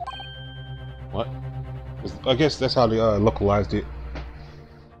 What? I guess that's how they localized it.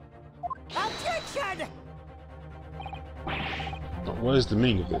 Objection! What is the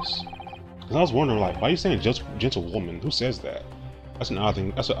meaning of this? Because I was wondering, like, why are you saying gentlewoman? Who says that? That's an odd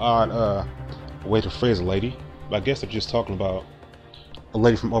thing. That's an odd way to phrase a lady. But I guess they're just talking about a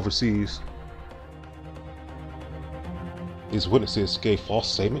lady from overseas. These witnesses gave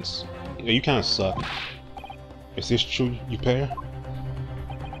false statements? Yeah, you kind of suck. Is this true, you pair?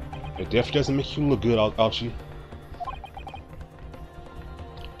 It definitely doesn't make you look good, Ouchie.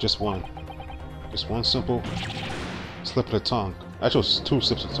 Just one simple slip of the tongue. Actually, it was 2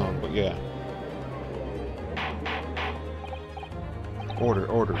 slips of the tongue, but yeah.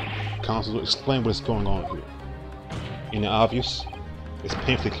 Order. Counsel, explain what is going on here. Ain't it obvious? It's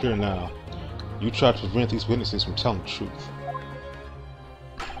painfully clear now. You tried to prevent these witnesses from telling the truth.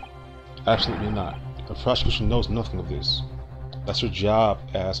 Absolutely not. The prosecution knows nothing of this. That's your job,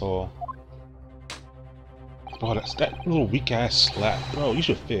 asshole. Bro, that's that little weak ass slap. Bro, use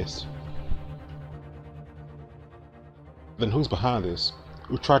your fist. Then who's behind this?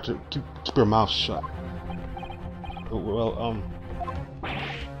 Who tried to keep your mouth shut? Well,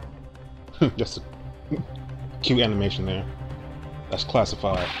 just a cute animation there. That's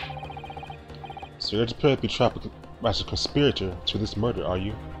classified. So you're prepared to be tried as a conspirator to this murder, are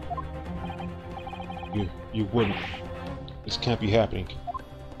you? You wouldn't. This can't be happening.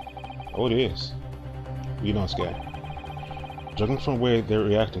 Oh, it is. You know, Sky. Judging from the way they're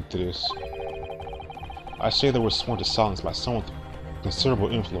reacting to this, I say they were sworn to silence by someone with considerable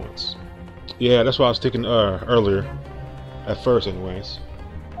influence. Yeah, that's what I was thinking earlier. At first, anyways.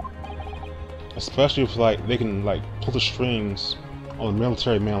 Especially if, like, they can, like, pull the strings on a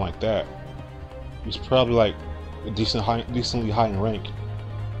military man like that. He's probably, like, decently high in rank.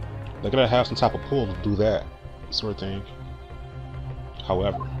 They gotta have some type of pull to do that sort of thing.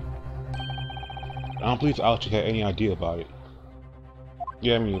 However, I don't believe Ouchie had any idea about it.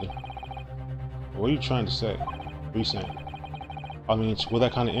 Yeah, me neither. What are you trying to say? What are you saying? I mean, with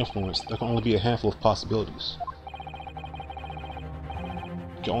that kind of influence, there can only be a handful of possibilities.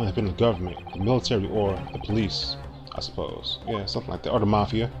 It can only have been the government, the military, or the police, I suppose. Yeah, something like that. Or the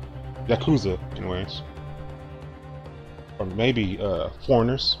mafia. Yakuza, anyways. Or maybe,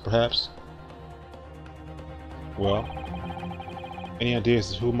 foreigners, perhaps. Well, any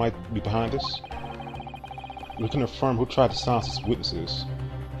ideas as to who might be behind this? We can affirm who tried to silence these witnesses.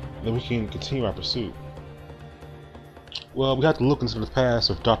 Then we can continue our pursuit. Well, we have to look into the past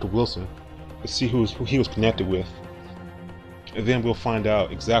of Dr. Wilson to see who he was connected with. And then we'll find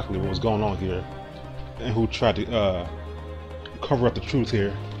out exactly what was going on here and who tried to cover up the truth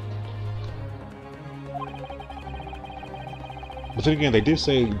here. But then again, they did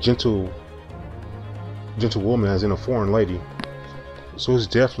say gentlewoman as in a foreign lady. So it's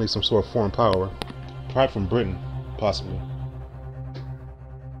definitely some sort of foreign power. Probably from Britain, possibly.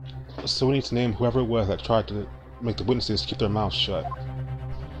 So we need to name whoever it was that tried to make the witnesses keep their mouths shut.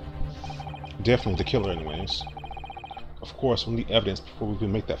 Definitely the killer, anyways. Of course, we need evidence before we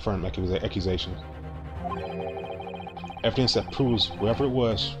can make that firm accusation. Evidence that proves whoever it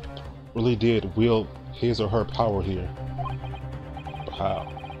was really did wield his or her power here. But how?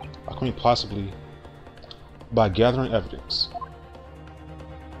 How can we possibly? By gathering evidence.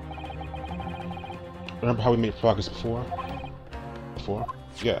 Remember how we made progress before?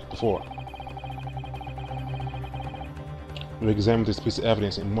 Yeah, before. We examined this piece of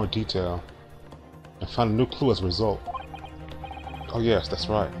evidence in more detail and found a new clue as a result. Oh yes, that's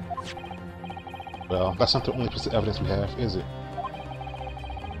right. Well, that's not the only piece of evidence we have, is it?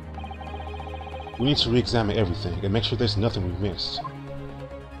 We need to re-examine everything and make sure there's nothing we've missed.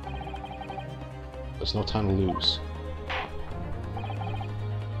 There's no time to lose.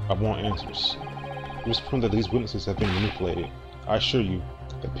 I want answers. We must prove that these witnesses have been manipulated. I assure you,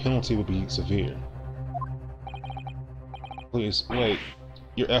 the penalty will be severe. Please, wait.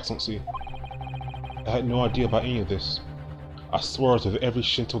 Your Excellency. I had no idea about any of this. I swore to every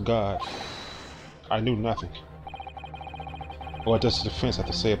Shinto god. I knew nothing. What does the defense have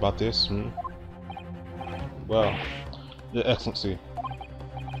to say about this, Well, Your Excellency.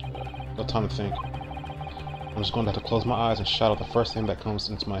 No time to think. I'm just going to have to close my eyes and shout out the first thing that comes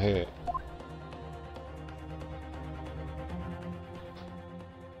into my head.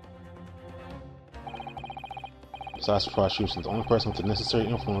 Besides the prosecution, the only person with the necessary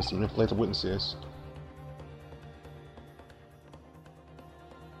influence to manipulate the witnesses.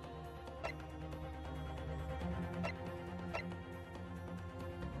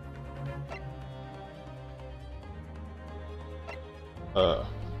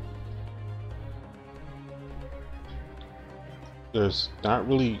 There's not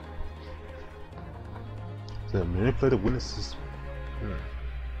really the manipulated witnesses.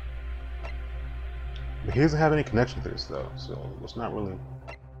 But he doesn't have any connection to this though, so it's not really.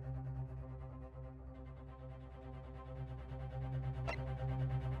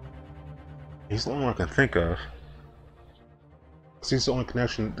 He's the only one I can think of. He's the only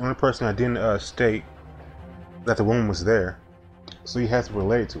connection, the only person I didn't state that the woman was there, so he has to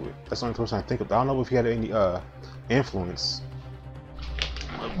relate to it. That's the only person I think of. I don't know if he had any influence,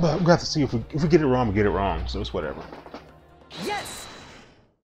 but we have to see if we get it wrong, we get it wrong. So it's whatever. Yes.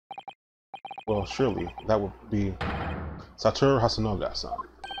 Well, surely that would be Satoru Hasanoga-san.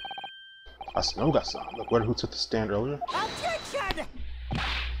 Hasanoga-san, the waiter who took the stand earlier. Objection!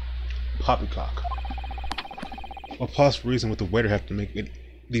 Poppycock. What possible reason would the waiter have to make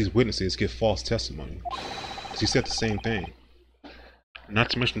these witnesses give false testimony? Because he said the same thing. Not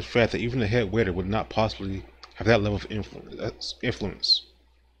to mention the fact that even the head waiter would not possibly have that level of influence.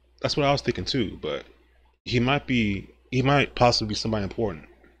 That's what I was thinking too, but he might possibly be somebody important.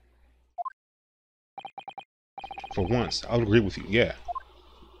 For once, I would agree with you, yeah.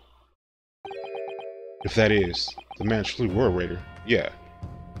 If that is, the man truly were a waiter, yeah.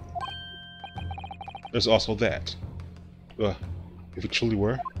 There's also that. If he truly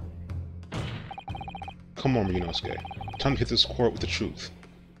were? Come on, Ryunosuke. Time to hit this court with the truth.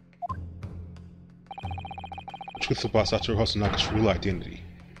 The truth about Satoru Hasanaga's real identity,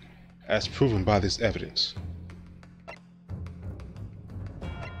 as proven by this evidence.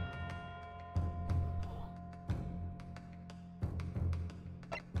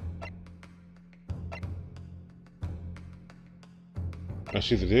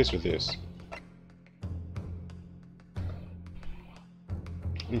 It's either this or this.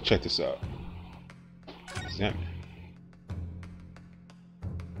 Let me check this out. Examine.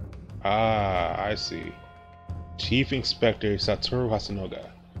 Ah, I see. Chief Inspector Satoru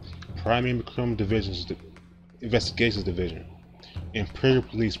Hasanoga, Primary Criminal Division's Investigations Division, Imperial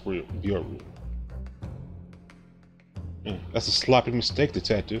Police Bureau. That's a sloppy mistake,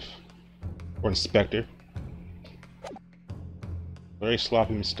 Detective. Or Inspector. Very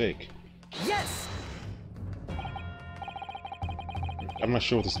sloppy mistake. Yes. I'm not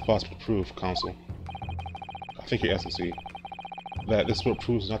sure what this is possible to prove, Counsel. I think Your Excellency, that this is what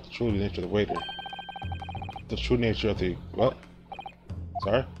proves not the true nature of the waiter. The true nature of the... what?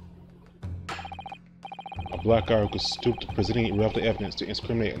 Sorry? A black guy who could stoop to presenting irrelevant evidence to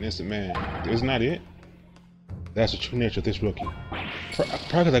incriminate an innocent man. Isn't that it? That's the true nature of this rookie. Probably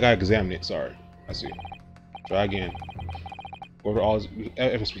because I got examined it, sorry. I see. Try again. Go over all the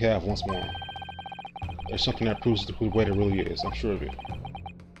evidence we have once more. There's something that proves who the waiter really is, I'm sure of it.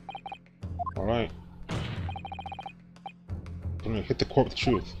 Alright. I'm gonna hit the court with the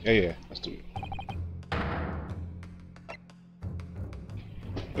truth. Yeah, let's do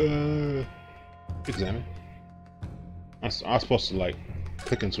it. Examine. I was supposed to, like,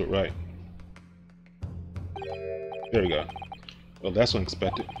 click into it right. There we go. Well, that's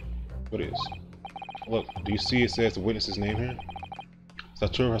unexpected. What is? Look, do you see it says the witness's name here?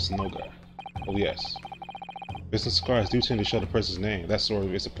 Satoru Hasanoga. Oh, yes. Business cards do tend to show the person's name. That sort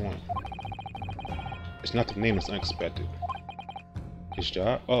of is the point. It's not the name that's unexpected. His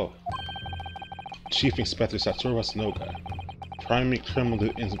job? Oh. Chief Inspector Satoru Hasanoga, Primary Criminal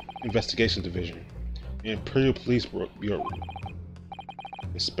Investigation Division, Imperial Police Bureau.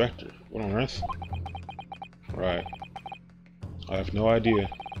 Inspector? What on earth? Right. I have no idea.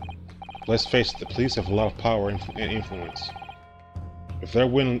 Let's face it, the police have a lot of power and influence. If they're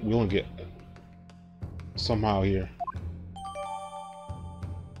willing to get somehow here.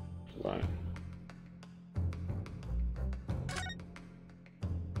 Right.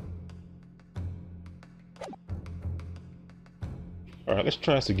 Alright, let's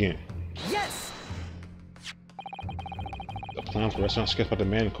try this again. Yes! The plan for the restaurant sketched by the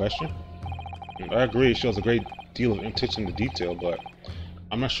man in question? I agree, it shows a great deal of attention to detail, but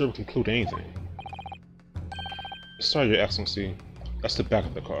I'm not sure we can conclude anything. Sorry, Your Excellency. That's the back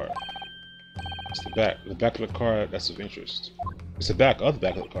of the card. It's the back of the card that's of interest. It's the back of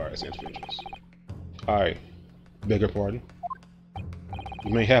the card that's of interest. I beg your pardon.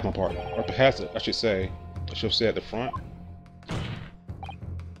 You may have my pardon, or perhaps I should say at the front.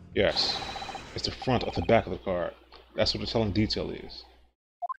 Yes, it's the front of the back of the card. That's what the telling detail is.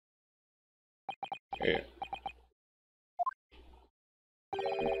 Yeah.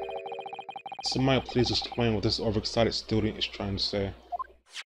 Somebody please explain what this overexcited student is trying to say.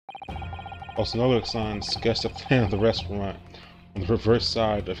 Also, another sign sketched the plan of the restaurant on the reverse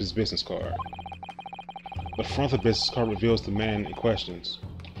side of his business card. The front of the business card reveals the man in question's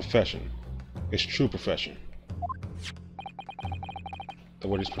profession, his true profession. The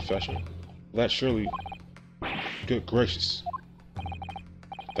word is profession. Well, that surely... Good gracious.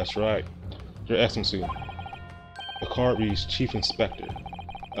 That's right. Your Excellency. The card reads Chief Inspector.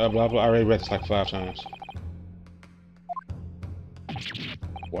 Blah blah, I already read this like 5 times.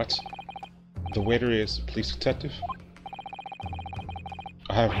 What? The waiter is a police detective?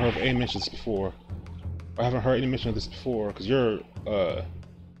 I haven't heard any mention of this before. I haven't heard any mention of this before, because you're,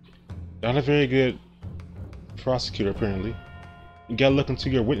 not a very good prosecutor, apparently. You gotta look into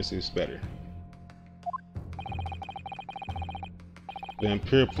your witnesses better. The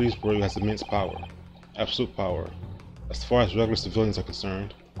Imperial Police Bureau has immense power. Absolute power. As far as regular civilians are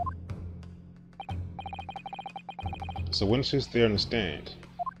concerned. So witnesses, they understand.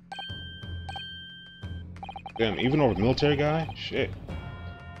 Damn, even over the military guy? Shit.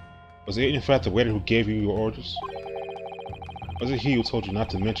 Was it in fact the waiter who gave you your orders? Was it he who told you not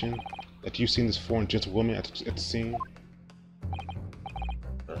to mention that you've seen this foreign gentlewoman at the scene?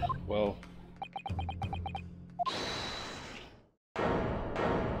 Well...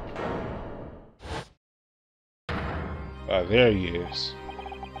 there he is.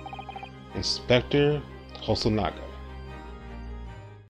 Inspector Hosonaga.